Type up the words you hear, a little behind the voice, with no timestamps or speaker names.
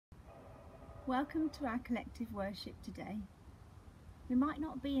Welcome to our collective worship today. We might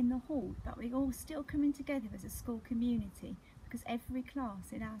not be in the hall, but we're all still coming together as a school community because every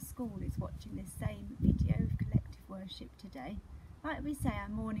class in our school is watching this same video of collective worship today. Like we say our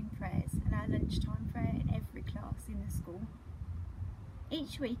morning prayers and our lunchtime prayer in every class in the school.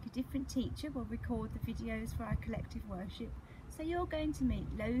 Each week a different teacher will record the videos for our collective worship, so you're going to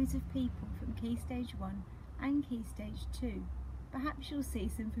meet loads of people from Key Stage 1 and Key Stage 2. Perhaps you'll see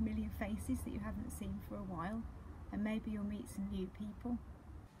some familiar faces that you haven't seen for a while, and maybe you'll meet some new people.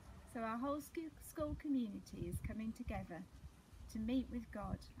 So our whole school community is coming together to meet with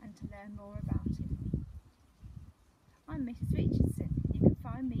God and to learn more about Him. I'm Mrs. Richardson. You can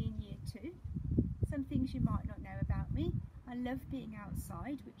find me in Year 2. Some things you might not know about me: I love being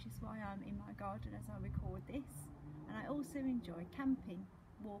outside, which is why I'm in my garden as I record this, and I also enjoy camping,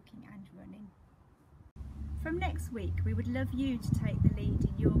 walking and running. From next week, we would love you to take the lead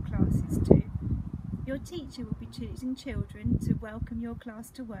in your classes too. Your teacher will be choosing children to welcome your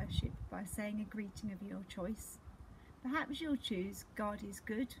class to worship by saying a greeting of your choice. Perhaps you'll choose "God is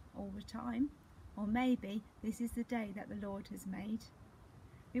good" all the time, or maybe "This is the day that the Lord has made."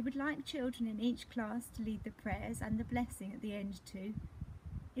 We would like children in each class to lead the prayers and the blessing at the end too.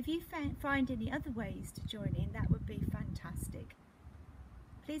 If you find any other ways to join in, that would be fantastic.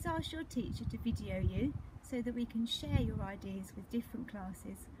 Please ask your teacher to video you so that we can share your ideas with different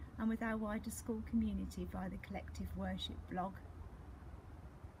classes and with our wider school community via the Collective Worship blog.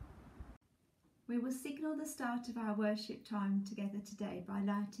 We will signal the start of our worship time together today by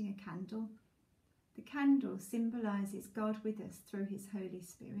lighting a candle. The candle symbolises God with us through His Holy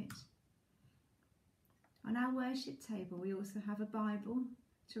Spirit. On our worship table we also have a Bible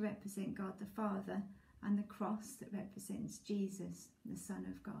to represent God the Father and the cross that represents Jesus, the Son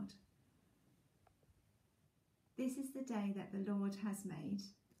of God. This is the day that the Lord has made.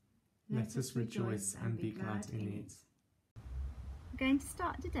 Let us rejoice and be glad in it. I'm going to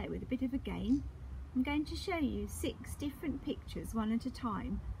start today with a bit of a game. I'm going to show you 6 different pictures one at a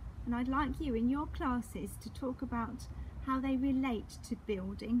time, and I'd like you in your classes to talk about how they relate to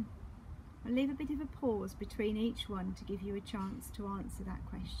building. I'll leave a bit of a pause between each one to give you a chance to answer that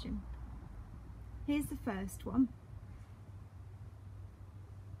question. Here's the first one.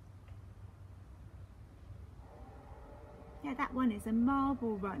 Yeah, that one is a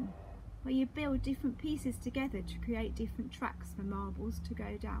marble run, where you build different pieces together to create different tracks for marbles to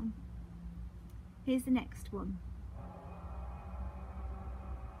go down. Here's the next one.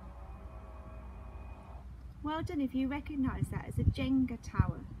 Well done if you recognise that as a Jenga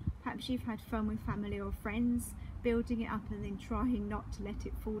tower. Perhaps you've had fun with family or friends, building it up and then trying not to let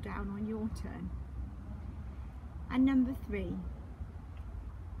it fall down on your turn. And number 3.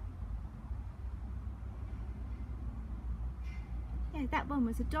 Yeah, that one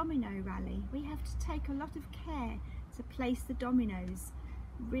was a domino rally. We have to take a lot of care to place the dominoes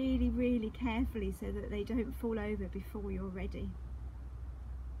really carefully so that they don't fall over before you're ready.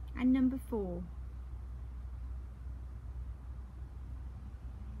 And number 4.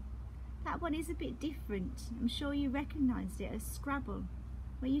 That one is a bit different. I'm sure you recognised it as Scrabble,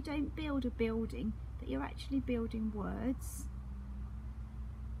 where you don't build a building, but you're actually building words.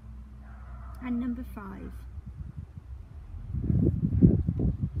 And number 5.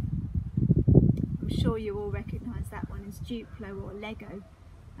 I'm sure you all recognise that one as Duplo or Lego,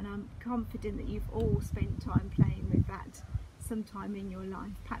 and I'm confident that you've all spent time playing with that sometime in your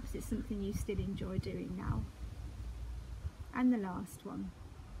life. Perhaps it's something you still enjoy doing now. And the last one.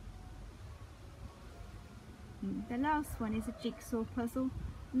 The last one is a jigsaw puzzle,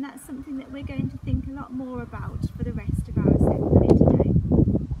 and that's something that we're going to think a lot more about for the rest of our assembly today.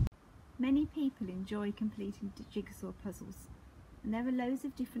 Many people enjoy completing jigsaw puzzles, and there are loads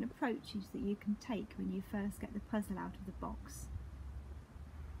of different approaches that you can take when you first get the puzzle out of the box.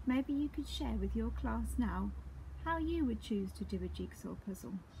 Maybe you could share with your class now how you would choose to do a jigsaw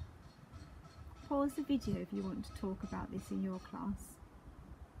puzzle. Pause the video if you want to talk about this in your class.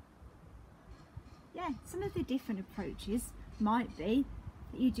 Yeah, some of the different approaches might be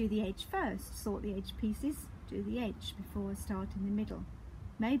that you do the edge first, sort the edge pieces, do the edge before starting the middle.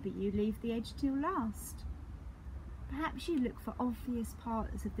 Maybe you leave the edge till last. Perhaps you look for obvious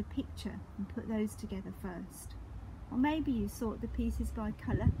parts of the picture and put those together first. Or maybe you sort the pieces by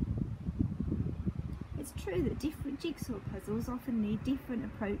colour. It's true that different jigsaw puzzles often need different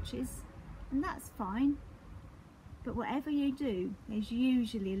approaches, and that's fine. But whatever you do, there's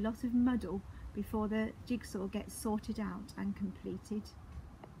usually a lot of muddle before the jigsaw gets sorted out and completed.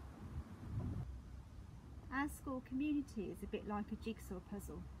 Our school community is a bit like a jigsaw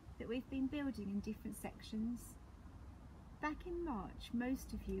puzzle that we've been building in different sections. Back in March,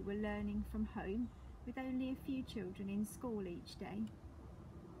 most of you were learning from home with only a few children in school each day.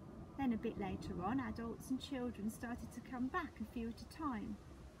 Then a bit later on, adults and children started to come back a few at a time,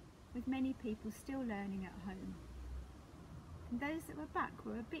 with many people still learning at home. And those that were back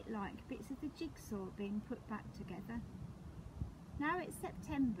were a bit like bits of the jigsaw being put back together. Now it's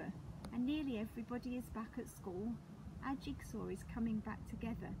September and nearly everybody is back at school. Our jigsaw is coming back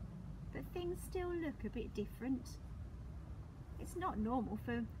together, but things still look a bit different. It's not normal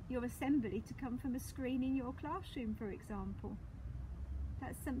for your assembly to come from a screen in your classroom, for example.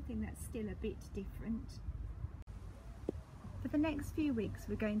 That's something that's still a bit different. For the next few weeks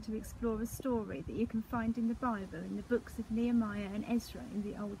we're going to explore a story that you can find in the Bible in the books of Nehemiah and Ezra in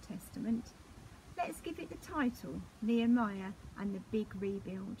the Old Testament. Let's give it the title, Nehemiah and the Big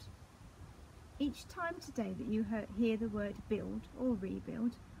Rebuild. Each time today that you hear the word build or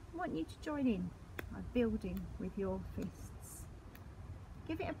rebuild, I want you to join in by building with your fists.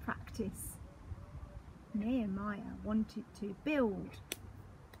 Give it a practice. Nehemiah wanted to build.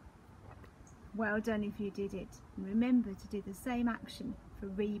 Well done if you did it. And remember to do the same action for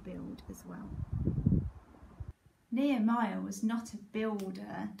rebuild as well. Nehemiah was not a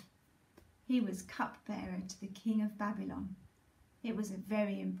builder. He was cupbearer to the king of Babylon. It was a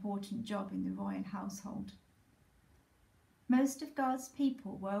very important job in the royal household. Most of God's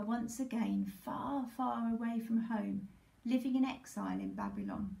people were once again far, far away from home, living in exile in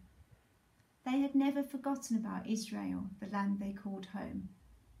Babylon. They had never forgotten about Israel, the land they called home,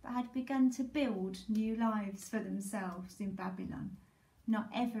 but had begun to build new lives for themselves in Babylon, not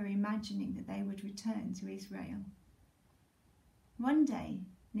ever imagining that they would return to Israel. One day,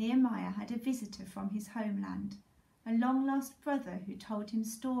 Nehemiah had a visitor from his homeland, a long-lost brother who told him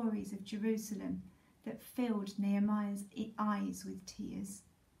stories of Jerusalem that filled Nehemiah's eyes with tears.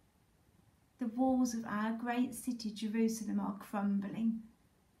 The walls of our great city Jerusalem are crumbling.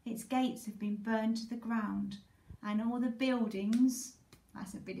 Its gates have been burned to the ground, and all the buildings,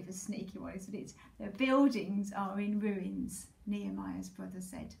 that's a bit of a sneaky one, isn't it? The buildings are in ruins, Nehemiah's brother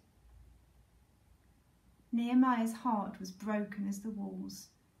said. Nehemiah's heart was broken as the walls,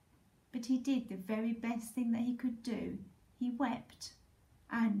 but he did the very best thing that he could do. He wept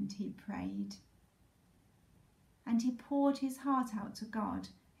and he prayed. And he poured his heart out to God,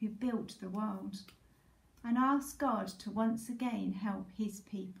 who built the world, and asked God to once again help his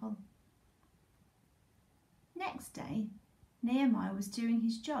people. Next day, Nehemiah was doing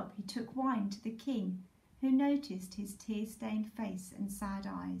his job. He took wine to the king, who noticed his tear-stained face and sad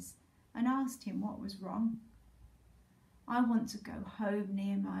eyes, and asked him what was wrong. "I want to go home,"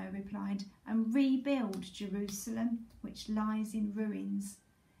 Nehemiah replied, "and rebuild Jerusalem, which lies in ruins.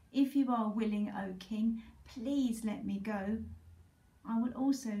 If you are willing, O king, please let me go. I will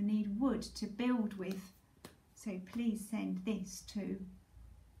also need wood to build with, so please send this too."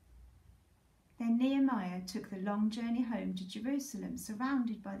 Then Nehemiah took the long journey home to Jerusalem,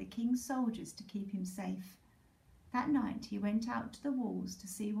 surrounded by the king's soldiers to keep him safe. That night he went out to the walls to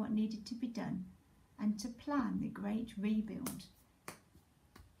see what needed to be done and to plan the great rebuild.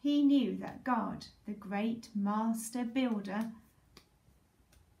 He knew that God, the great master builder,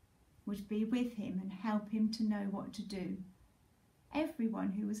 would be with him and help him to know what to do.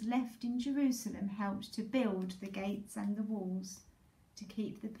 Everyone who was left in Jerusalem helped to build the gates and the walls to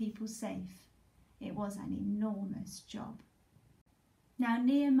keep the people safe. It was an enormous job. Now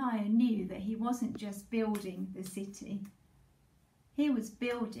Nehemiah knew that he wasn't just building the city. He was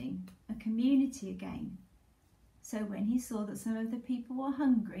building a community again. So when he saw that some of the people were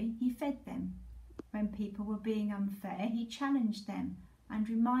hungry, he fed them. When people were being unfair, he challenged them and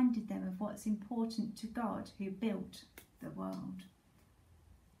reminded them of what's important to God, who built the world.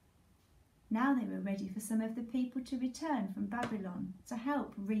 Now they were ready for some of the people to return from Babylon to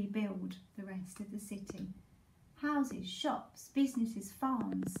help rebuild the rest of the city. Houses, shops, businesses,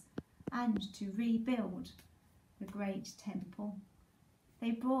 farms, and to rebuild the great temple.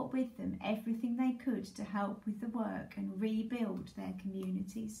 They brought with them everything they could to help with the work and rebuild their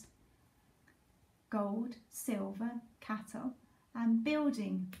communities. Gold, silver, cattle, and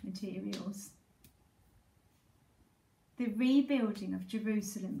building materials. The rebuilding of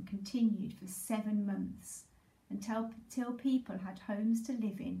Jerusalem continued for 7 months until people had homes to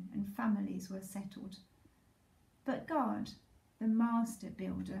live in and families were settled. But God, the master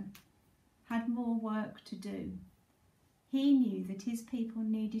builder, had more work to do. He knew that his people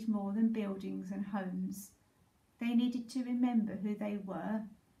needed more than buildings and homes. They needed to remember who they were,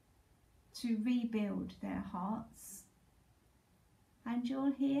 to rebuild their hearts. And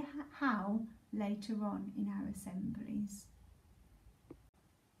you'll hear how later on in our assemblies.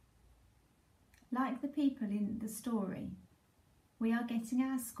 Like the people in the story, We are getting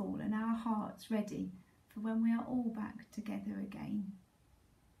our school and our hearts ready for when we are all back together again.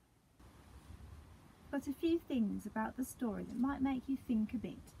 But a few things about the story that might make you think a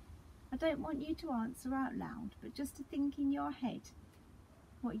bit. I don't want you to answer out loud, but just to think in your head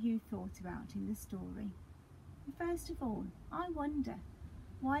what you thought about in the story. And first of all, I wonder,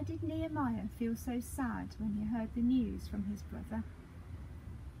 why did Nehemiah feel so sad when he heard the news from his brother?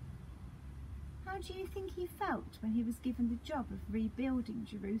 How do you think he felt when he was given the job of rebuilding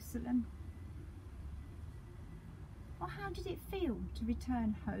Jerusalem? Or how did it feel to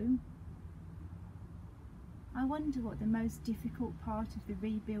return home? I wonder what the most difficult part of the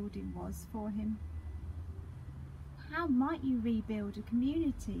rebuilding was for him. How might you rebuild a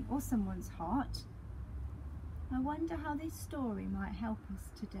community or someone's heart? I wonder how this story might help us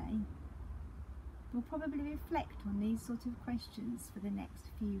today. We'll probably reflect on these sort of questions for the next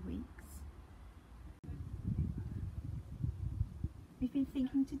few weeks. We've been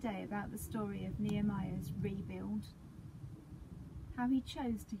thinking today about the story of Nehemiah's rebuild, how he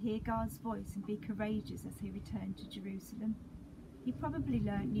chose to hear God's voice and be courageous as he returned to Jerusalem. He probably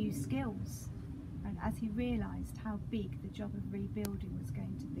learnt new skills, and as he realised how big the job of rebuilding was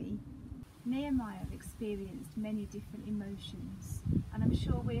going to be. Nehemiah experienced many different emotions, and I'm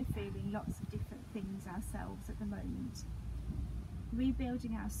sure we're feeling lots of different things ourselves at the moment.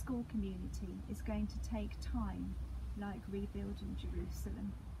 Rebuilding our school community is going to take time, like rebuilding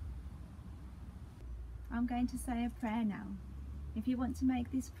Jerusalem. I'm going to say a prayer now. If you want to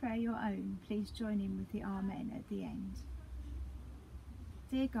make this prayer your own, please join in with the Amen at the end.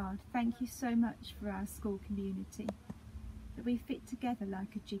 Dear God, thank you so much for our school community, that we fit together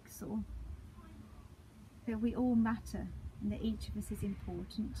like a jigsaw, that we all matter and that each of us is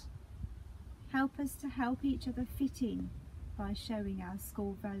important. Help us to help each other fit in by showing our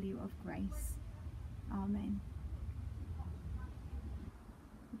school value of grace. Amen.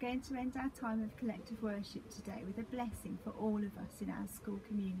 We're going to end our time of collective worship today with a blessing for all of us in our school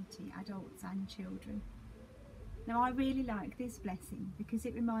community, adults and children. Now, I really like this blessing because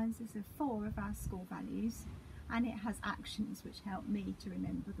it reminds us of 4 of our school values, and it has actions which help me to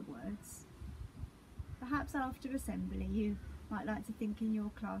remember the words. Perhaps after assembly you might like to think in your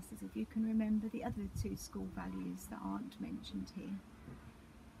classes if you can remember the other 2 school values that aren't mentioned here.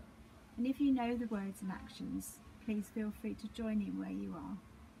 And if you know the words and actions, please feel free to join in where you are.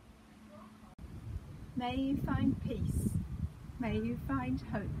 May you find peace, may you find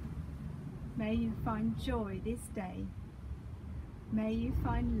hope, may you find joy this day, may you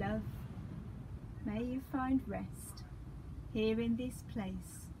find love, may you find rest here in this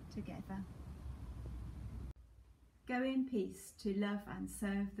place together. Go in peace to love and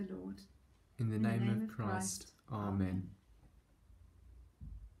serve the Lord. In the name of Christ, Amen.